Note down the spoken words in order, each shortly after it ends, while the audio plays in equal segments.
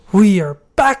We are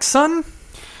back, son!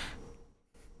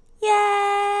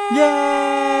 Yay!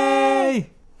 Yay!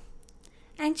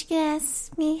 Aren't you gonna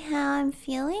ask me how I'm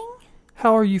feeling?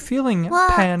 How are you feeling,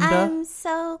 Panda? I'm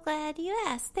so glad you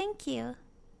asked. Thank you.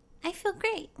 I feel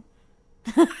great.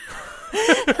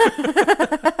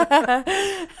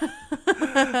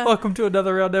 Welcome to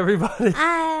another round, everybody.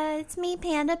 It's me,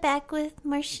 Panda, back with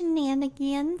more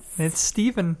shenanigans. It's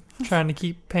Stephen, trying to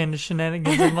keep Panda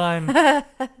shenanigans in line.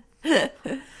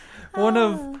 One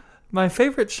of my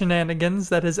favorite shenanigans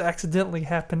that has accidentally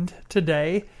happened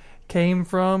today came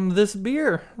from this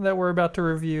beer that we're about to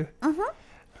review.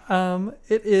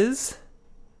 It is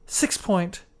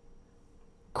Sixpoint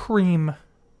C.R.E.A.M.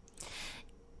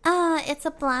 It's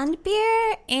a blonde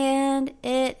beer, and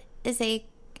it is a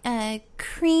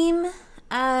cream,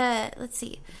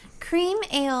 cream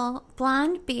ale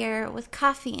blonde beer with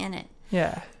coffee in it.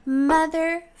 Yeah.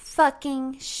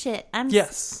 Motherfucking shit.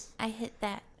 Yes. I hit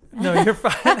that. No, you're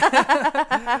fine.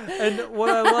 And what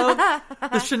I love,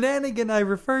 the shenanigan I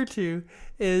refer to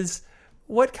is,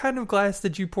 what kind of glass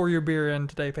did you pour your beer in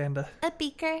today, Panda? A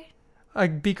beaker. A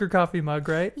beaker coffee mug,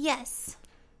 right? Yes.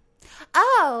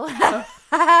 Oh.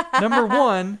 Number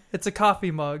one, it's a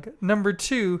coffee mug. Number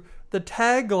two, the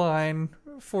tagline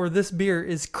for this beer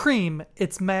is cream.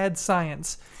 It's mad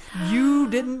science. You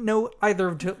didn't know either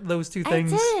of those two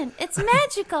things. I didn't. It's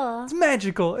magical. It's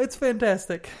magical. It's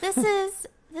fantastic.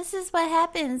 This is what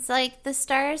happens. Like, the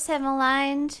stars have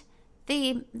aligned.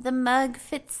 The mug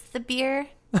fits the beer.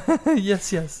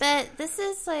 Yes. But this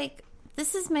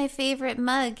is my favorite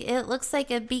mug. It looks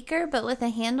like a beaker, but with a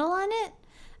handle on it.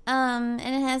 And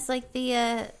it has like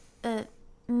the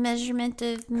measurement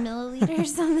of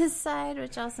milliliters on this side,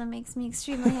 which also makes me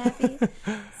extremely happy.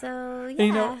 So yeah, and,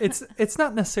 you know, it's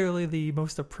not necessarily the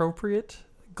most appropriate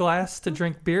glass to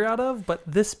drink beer out of, but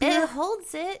this beer, it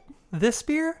holds it. This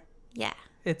beer, yeah,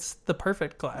 it's the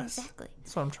perfect glass. Exactly.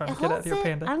 That's what I'm trying to get at here,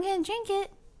 Panda. I'm gonna drink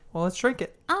it. Well, let's drink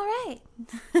it. All right.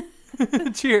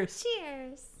 Cheers.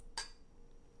 Cheers.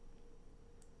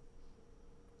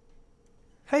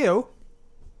 Heyo.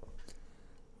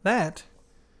 That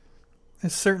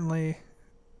is certainly...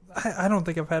 I don't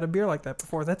think I've had a beer like that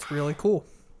before. That's really cool.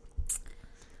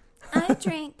 I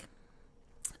drank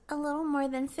a little more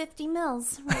than 50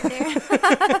 mils right there.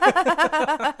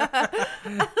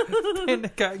 And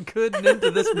it got good and into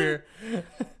this beer.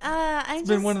 It's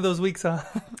been one of those weeks, huh?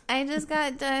 I just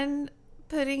got done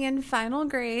putting in final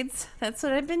grades. That's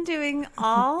what I've been doing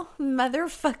all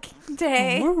motherfucking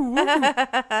day. Woo, woo.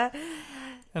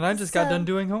 And I just got done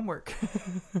doing homework.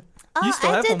 You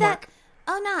still have homework.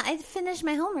 Oh, no, I finished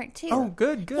my homework, too. Oh,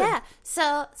 good. Yeah,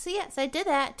 so I did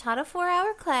that. Taught a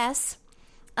 4-hour class.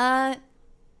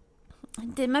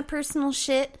 Did my personal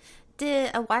shit.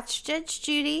 I watched Judge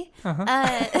Judy.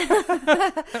 As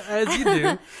you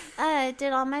do.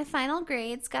 Did all my final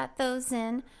grades. Got those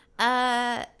in.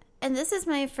 And this is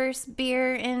my first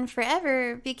beer in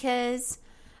forever because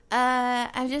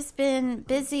I've just been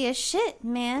busy as shit,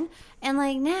 man. And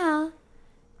like now,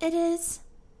 it is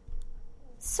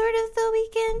sort of the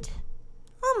weekend.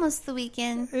 Almost the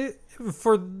weekend.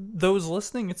 For those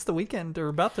listening, it's the weekend, or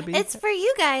about to be. It's for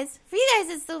you guys. For you guys,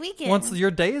 it's the weekend. Once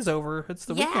your day is over, it's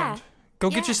the weekend.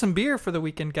 Go get you some beer for the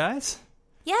weekend, guys.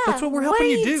 Yeah. That's what we're helping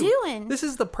you do. What are you doing? This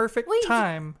is the perfect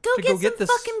time to go get some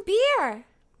fucking beer.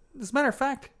 As a matter of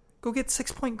fact, go get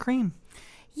Sixpoint C.R.E.A.M.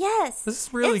 Yes. This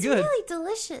is really good. It's really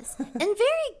delicious and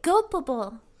very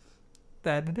gulpable.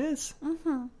 That it is.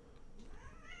 Mm-hmm.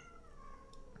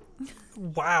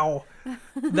 Wow.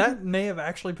 That may have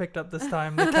actually picked up this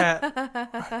time. The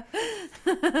cat.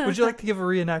 Would you like to give a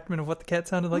reenactment of what the cat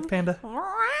sounded like, Panda?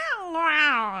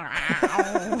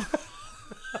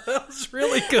 That was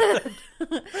really good.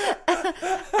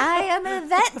 I am a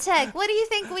vet tech. What do you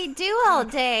think we do all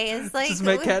day? It's like just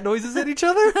make cat noises at each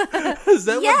other? Is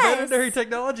that what veterinary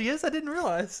technology is? I didn't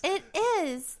realize. It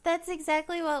is. That's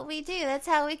exactly what we do. That's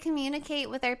how we communicate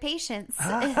with our patients.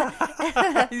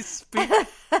 You speak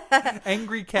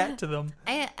angry cat to them.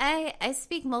 I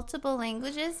speak multiple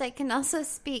languages. I can also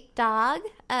speak dog,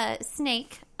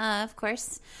 snake, of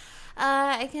course.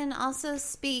 I can also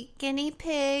speak guinea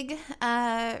pig,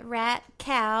 rat,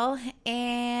 cow,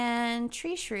 and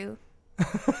tree shrew.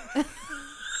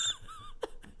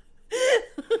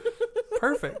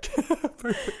 Perfect.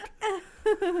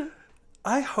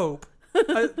 I hope.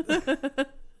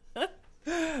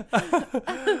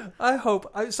 I hope.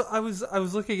 I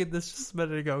was looking at this just a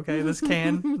minute ago. Okay, this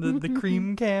can, the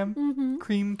cream cam,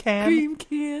 cream can,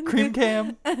 cream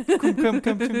cam.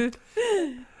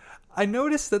 I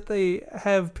noticed that they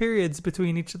have periods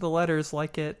between each of the letters,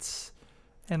 like it's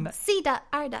An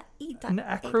C.R.E.A.M. An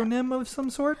acronym of some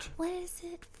sort? What is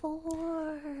it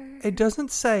for? It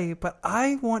doesn't say, but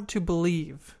I want to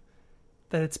believe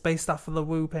that it's based off of the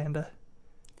Woo Panda.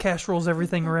 Cash rules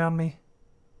everything around me.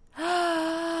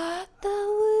 The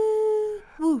Woo.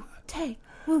 Woo. Take.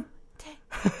 Woo. Take.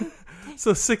 Woo. Take.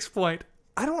 So 6 Point.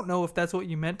 I don't know if that's what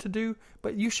you meant to do,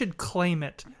 but you should claim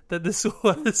it that this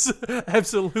was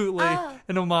absolutely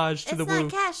an homage to the Woo.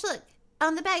 It's not cash. Look,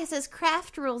 on the back it says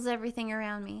craft rules everything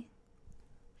around me.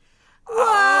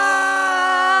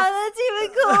 Wow, that's even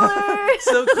cooler.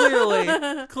 So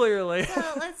clearly. So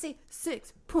let's see.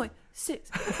 6 point.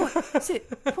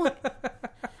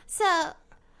 So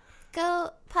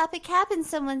go pop a cap in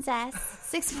someone's ass.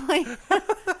 6 point.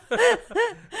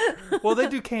 Well, they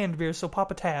do canned beer, so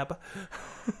pop a tab.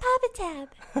 Pop a tab.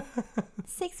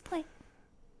 6 point.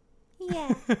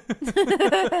 Yeah.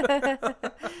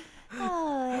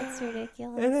 Oh, that's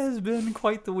ridiculous. It has been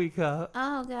quite the week. Oh,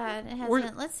 God. It has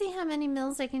been. Let's see how many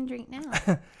mills I can drink now.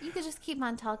 You could just keep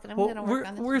on talking. I'm going to work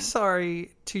on this. We're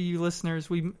sorry to you listeners.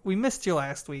 We missed you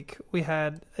last week.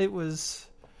 It was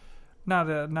not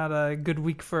a good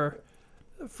week for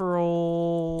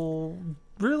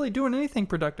really doing anything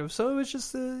productive. So it was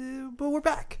just, but we're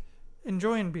back.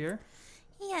 Enjoying beer.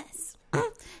 Yes.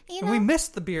 And we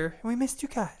missed the beer. And we missed you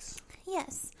guys.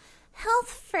 Yes. Health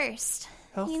first.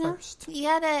 First. You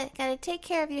gotta take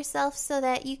care of yourself so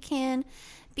that you can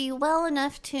be well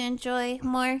enough to enjoy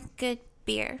more good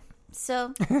beer.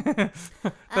 So that's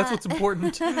what's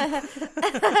important.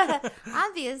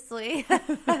 Obviously.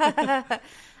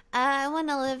 I want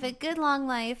to live a good long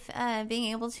life, being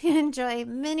able to enjoy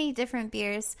many different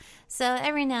beers. So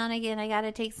every now and again, I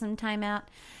gotta take some time out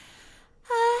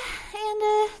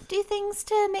and do things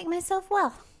to make myself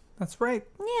well. That's right.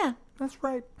 Yeah. That's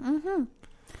right. Mm-hmm.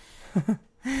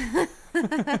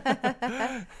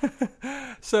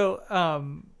 So,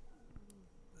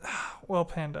 well,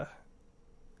 Panda,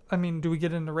 I mean, do we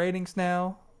get into ratings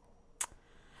now?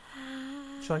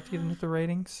 Would you like to get into the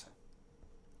ratings?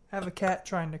 I have a cat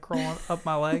trying to crawl up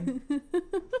my leg. Is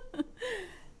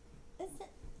it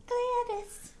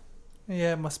Gladys?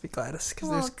 Yeah, it must be Gladys, because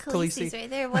there's Khaleesi's right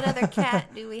there. What other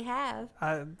cat do we have?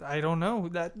 I don't know.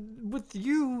 That with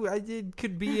you, it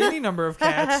could be any number of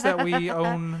cats that we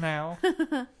own now.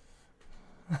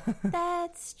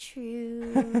 That's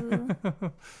true.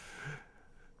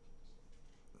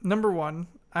 Number 1,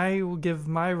 I will give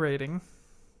my rating.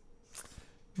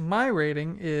 My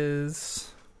rating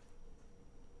is,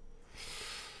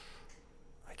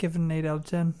 I give it an 8 out of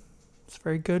 10. It's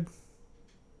very good.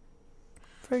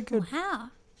 Very good. Wow.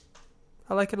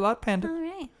 I like it a lot, Panda. All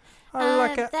right. I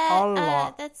like it a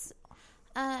lot. That's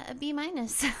a B-.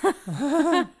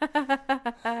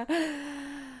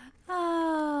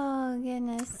 Oh,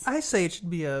 goodness. I say it should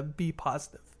be a B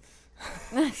positive.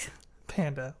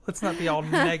 Panda. Let's not be all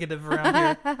negative around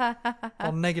here.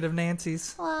 All negative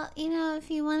Nancy's. Well,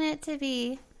 if you want it to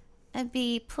be a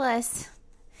B+,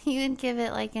 you would give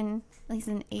it like at least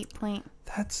an 8 point.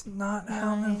 That's not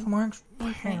how this works,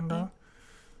 Panda.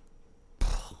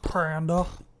 Panda.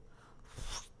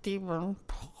 Stephen.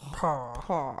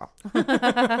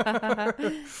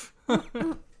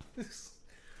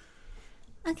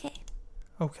 Okay.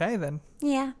 Okay, then.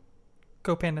 Yeah.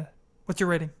 Go, Panda. What's your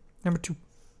rating? Number 2.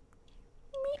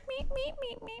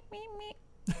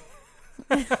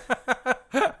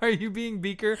 Are you being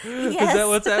Beaker? Yes. Is that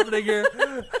what's happening here?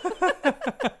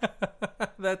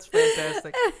 That's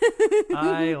fantastic.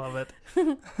 I love it.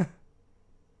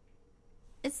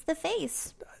 It's the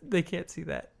face. They can't see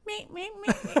that.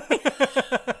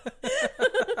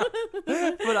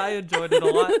 But I enjoyed it a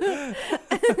lot.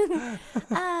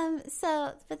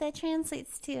 But that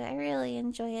translates to I really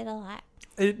enjoy it a lot.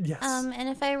 Yes. And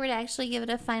if I were to actually give it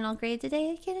a final grade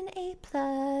today, I'd get an A+.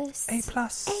 A+. A+.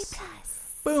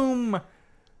 Boom.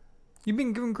 You've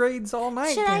been giving grades all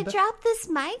night, Should Panda. I drop this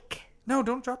mic? No,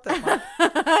 don't drop that mic.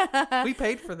 We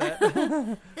paid for that.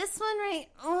 This one right...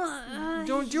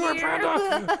 Don't do it,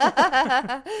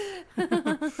 Panda.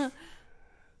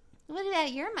 What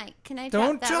about your mic? Can I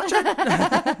Don't drop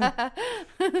that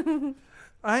one?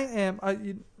 I am...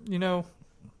 I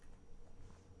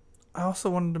also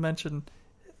wanted to mention,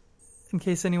 in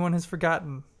case anyone has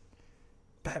forgotten,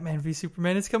 Batman v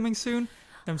Superman is coming soon.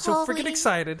 I'm so freaking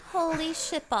excited. Holy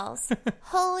shitballs.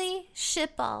 Holy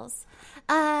shitballs.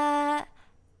 That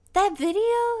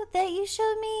video that you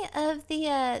showed me of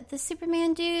the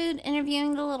Superman dude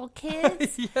interviewing the little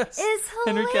kids yes. is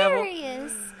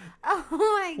hilarious. Oh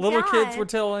my god. Little kids were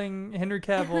telling Henry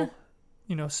Cavill,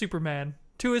 Superman,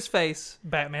 to his face,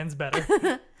 Batman's better.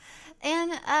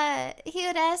 And he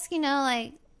would ask,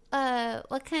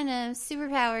 what kind of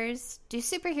superpowers do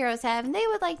superheroes have? And they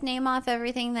would like name off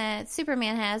everything that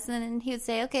Superman has, and then he would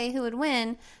say, okay, who would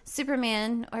win,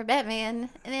 Superman or Batman?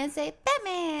 And they'd say,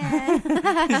 Batman.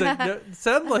 He's like, no,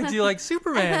 sounds like you like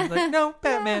Superman. Like, no,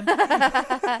 Batman.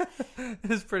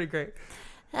 It's pretty great.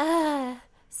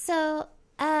 So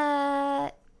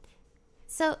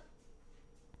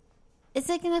is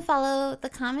it going to follow the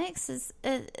comics?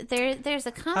 There's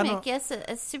a comic, yes,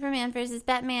 a Superman versus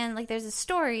Batman. Like, there's a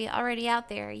story already out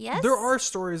there, yes? There are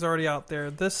stories already out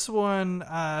there. This one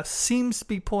seems to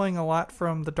be pulling a lot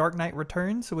from The Dark Knight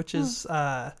Returns, which is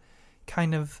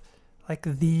kind of like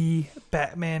the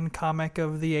Batman comic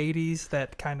of the 80s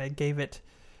that kind of gave it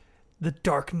the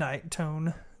Dark Knight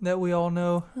tone that we all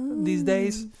know these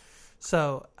days.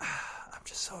 So, I'm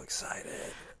just so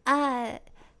excited.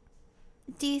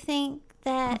 Do you think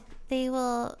that they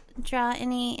will draw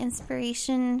any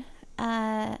inspiration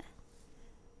from...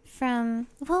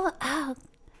 Well, oh,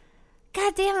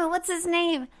 God damn it, what's his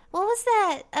name? What was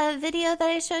that video that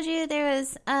I showed you? There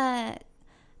was Kumail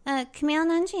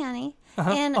Nanjiani.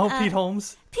 And, Pete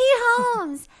Holmes. Pete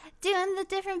Holmes! Doing the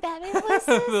different Batman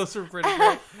voices. Those were pretty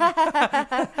great.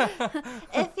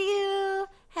 If you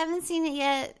haven't seen it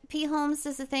yet, Pete Holmes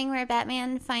does a thing where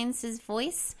Batman finds his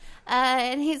voice.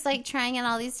 And he's like trying out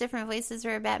all these different voices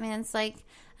where Batman's like,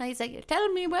 he's like, tell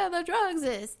me where the drugs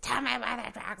is. Tell me where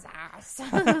the drugs is.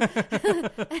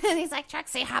 And he's like,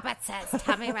 Trixie Hobbit says,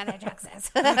 tell me where the drugs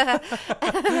is.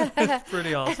 It's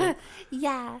pretty awesome.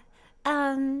 Yeah.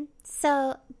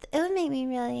 So it would make me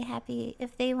really happy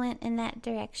if they went in that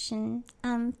direction.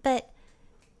 But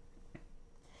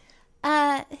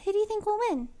who do you think will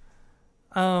win?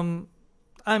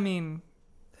 I mean,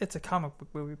 it's a comic book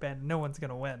movie band. No one's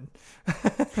gonna win.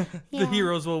 The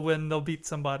heroes will win. They'll beat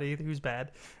somebody who's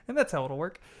bad, and that's how it'll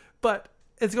work. But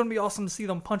it's gonna be awesome to see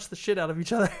them punch the shit out of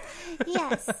each other.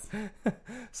 Yes.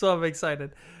 So I'm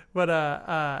excited. But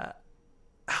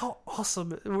how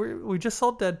awesome! We just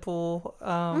saw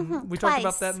Deadpool. We talked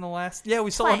about that in the last. Yeah, we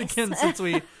saw it again since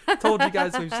we told you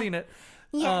guys we've seen it.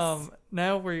 Yes.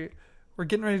 Now we're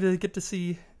getting ready to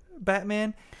see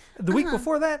Batman. The week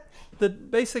before that,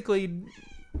 basically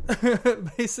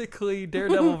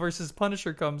Daredevil versus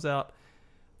Punisher comes out.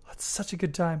 It's such a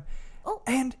good time. Oh.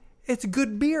 And it's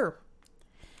good beer.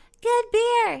 Good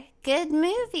beer. Good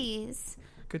movies.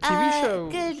 Good TV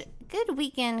shows. Good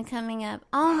weekend coming up.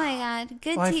 Oh my God.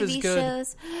 Good Life TV is good.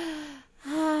 shows.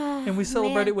 And we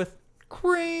celebrate it with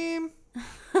cream.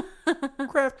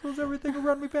 Kraft rules everything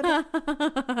around me, Panda.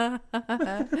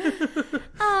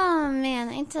 Oh man,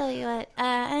 I tell you what,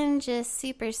 I'm just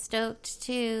super stoked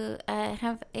to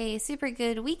have a super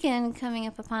good weekend coming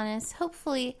up upon us.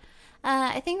 Hopefully,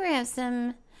 I think we're going to have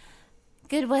some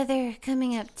good weather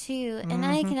coming up too, and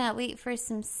I cannot wait for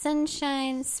some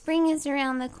sunshine. Spring is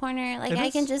around the corner. Like,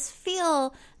 I can just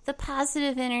feel the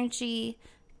positive energy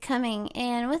coming,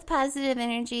 and with positive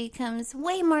energy comes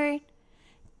way more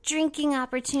drinking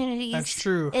opportunities. That's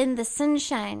true. In the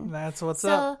sunshine. That's what's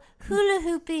up. So, hula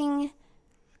hooping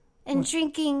and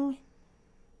drinking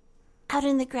out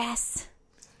in the grass,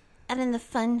 out in the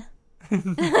fun.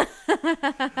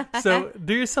 So,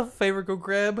 do yourself a favor. Go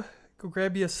grab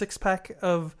you a 6-pack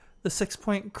of the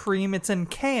 6-Point Cream. It's in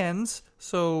cans,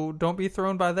 so don't be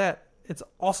thrown by that. It's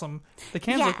awesome. The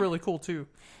cans look really cool too.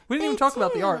 We didn't even talk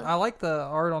about the art. I like the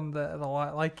art on the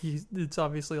like. It's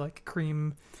obviously like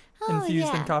cream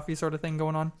infused in coffee sort of thing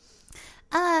going on.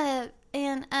 And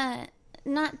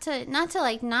not to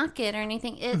like knock it or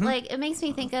anything. It like, it makes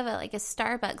me think of it like a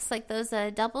Starbucks, like those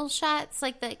double shots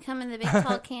like that come in the big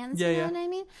tall cans. You know what I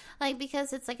mean? Like,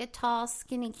 because it's like a tall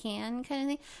skinny can kind of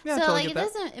thing. Yeah, so totally like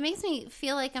it makes me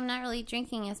feel like I'm not really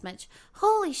drinking as much.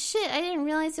 Holy shit! I didn't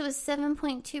realize it was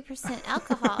 7.2%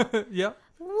 alcohol. Yep.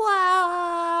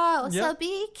 Wow. Yep. So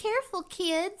be careful,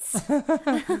 kids.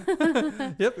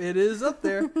 Yep, it is up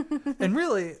there. And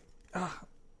really,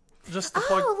 just to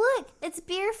plug. Oh, look, it's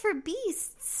beer for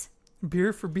beasts.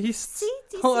 Beer for beasts? See?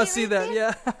 Do you I see see it that, right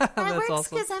yeah. That That's works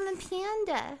awesome. because I'm a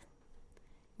panda.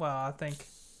 Well, I think.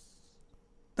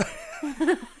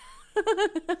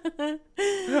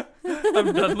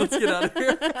 I'm done. Let's get out of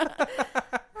here.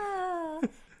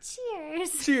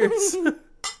 Cheers. Cheers.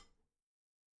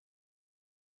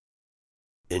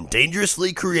 and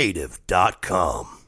dangerouslycreative.com.